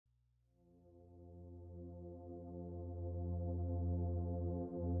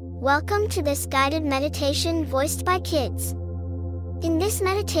Welcome to this guided meditation voiced by kids. In this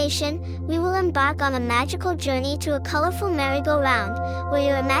meditation, we will embark on a magical journey to a colorful merry-go-round, where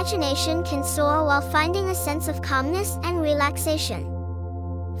your imagination can soar while finding a sense of calmness and relaxation.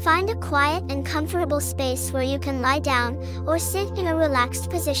 Find a quiet and comfortable space where you can lie down or sit in a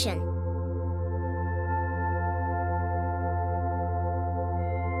relaxed position.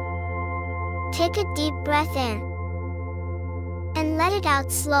 Take a deep breath in and let it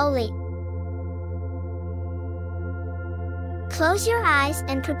out slowly. Close your eyes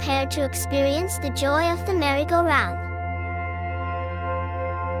and prepare to experience the joy of the merry-go-round.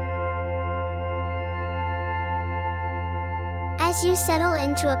 As you settle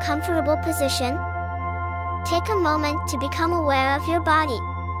into a comfortable position, take a moment to become aware of your body.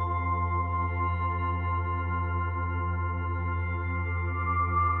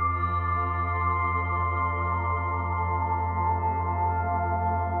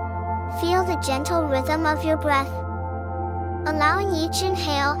 Feel the gentle rhythm of your breath, allowing each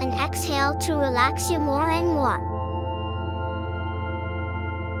inhale and exhale to relax you more and more.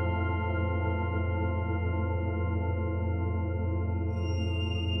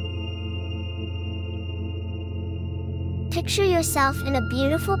 Picture yourself in a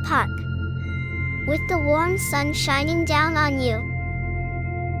beautiful park, with the warm sun shining down on you.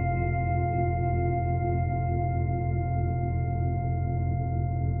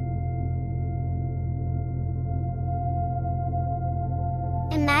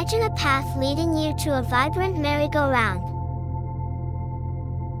 Imagine a path leading you to a vibrant merry-go-round.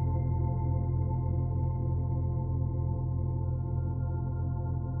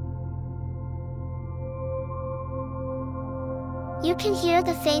 You can hear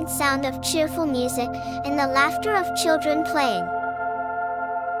the faint sound of cheerful music and the laughter of children playing.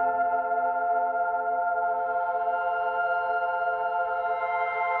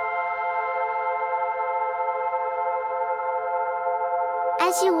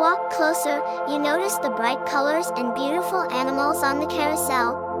 As you walk closer, you notice the bright colors and beautiful animals on the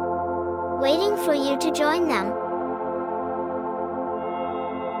carousel, waiting for you to join them.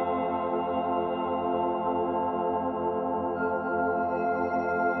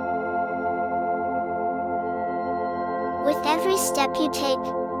 With every step you take,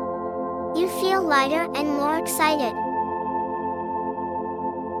 you feel lighter and more excited.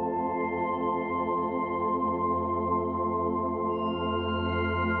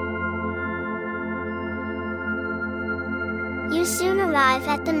 You soon arrive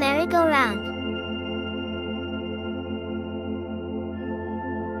at the merry-go-round.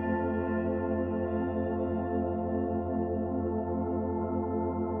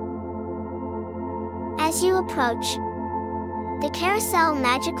 As you approach, the carousel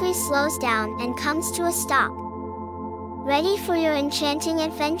magically slows down and comes to a stop, ready for your enchanting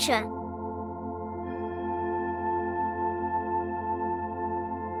adventure.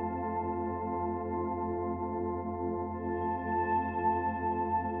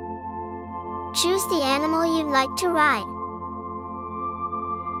 Choose the animal you'd like to ride.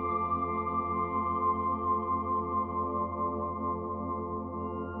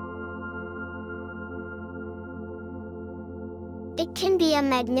 It can be a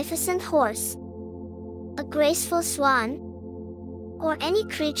magnificent horse, a graceful swan, or any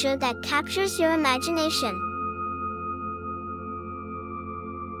creature that captures your imagination.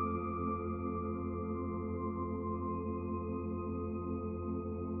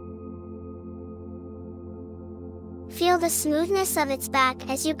 Feel the smoothness of its back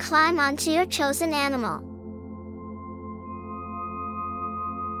as you climb onto your chosen animal.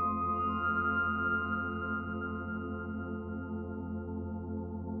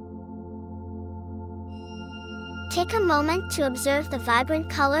 Take a moment to observe the vibrant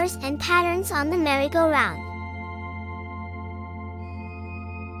colors and patterns on the merry-go-round.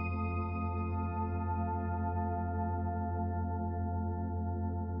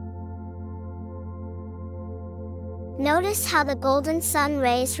 Notice how the golden sun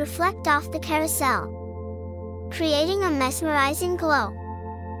rays reflect off the carousel, creating a mesmerizing glow.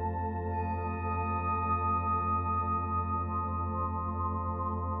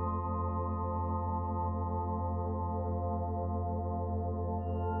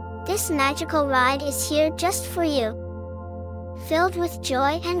 This magical ride is here just for you, filled with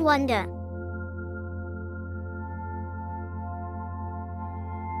joy and wonder.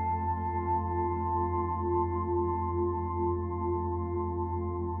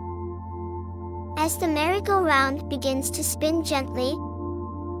 As the merry-go-round begins to spin gently,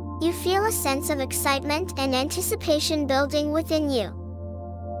 you feel a sense of excitement and anticipation building within you.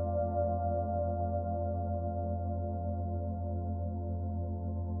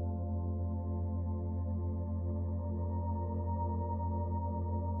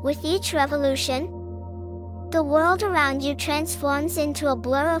 With each revolution, the world around you transforms into a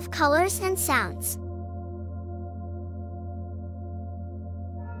blur of colors and sounds.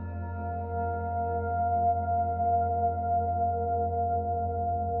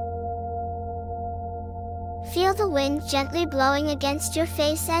 Feel the wind gently blowing against your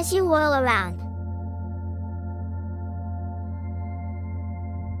face as you whirl around.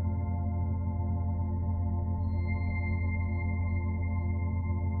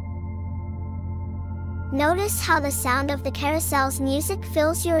 Notice how the sound of the carousel's music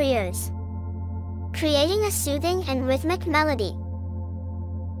fills your ears, creating a soothing and rhythmic melody.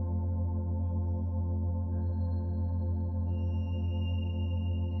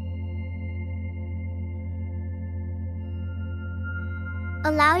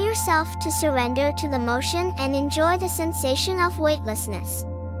 Allow yourself to surrender to the motion and enjoy the sensation of weightlessness.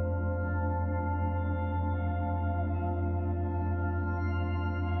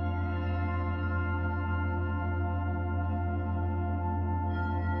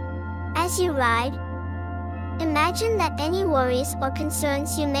 As you ride, imagine that any worries or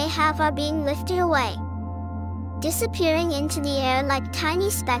concerns you may have are being lifted away, disappearing into the air like tiny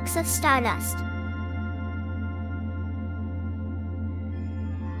specks of stardust.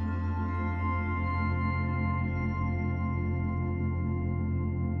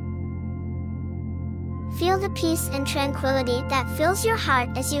 Feel the peace and tranquility that fills your heart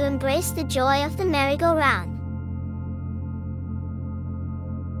as you embrace the joy of the merry-go-round.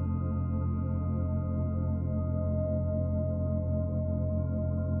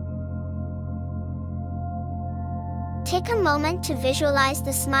 Take a moment to visualize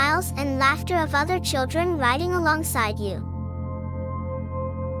the smiles and laughter of other children riding alongside you.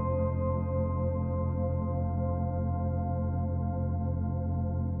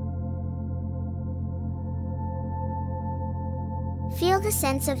 Feel the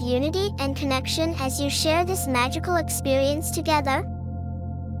sense of unity and connection as you share this magical experience together,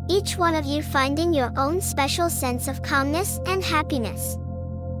 each one of you finding your own special sense of calmness and happiness.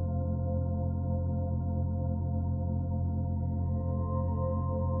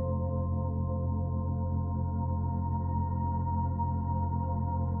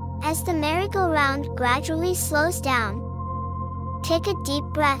 As the merry-go-round gradually slows down, take a deep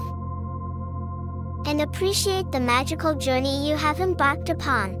breath and appreciate the magical journey you have embarked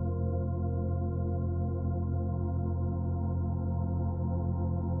upon.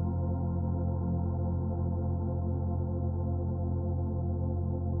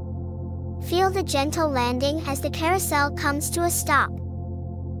 Feel the gentle landing as the carousel comes to a stop,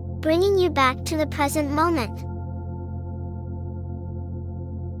 bringing you back to the present moment.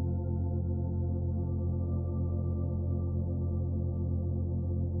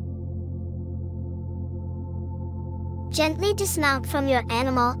 Gently dismount from your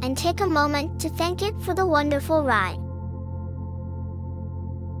animal and take a moment to thank it for the wonderful ride.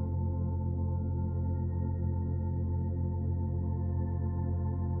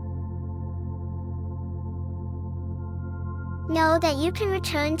 Know that you can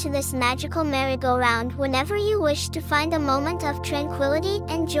return to this magical merry-go-round whenever you wish to find a moment of tranquility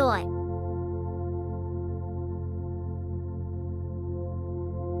and joy.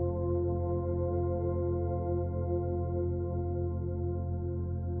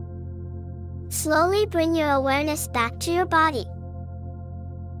 Slowly bring your awareness back to your body.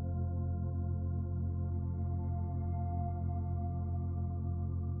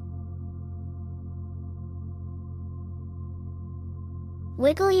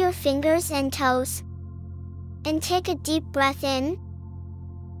 Wiggle your fingers and toes, and take a deep breath in,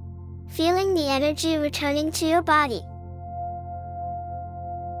 feeling the energy returning to your body.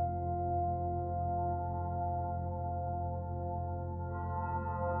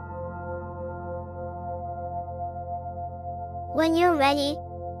 When you're ready,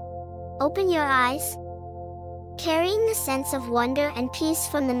 open your eyes, carrying the sense of wonder and peace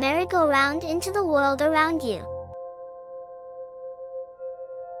from the merry-go-round into the world around you.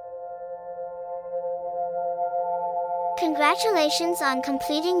 Congratulations on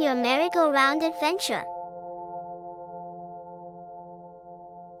completing your merry-go-round adventure.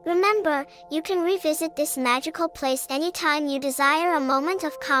 Remember, you can revisit this magical place anytime you desire a moment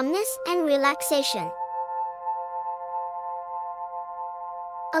of calmness and relaxation.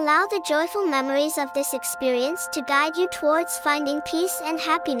 Allow the joyful memories of this experience to guide you towards finding peace and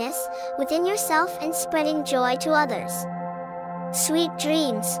happiness within yourself and spreading joy to others. Sweet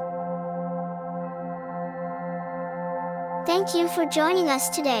dreams! Thank you for joining us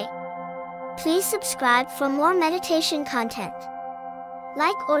today. Please subscribe for more meditation content.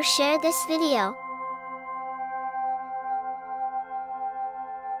 Like or share this video,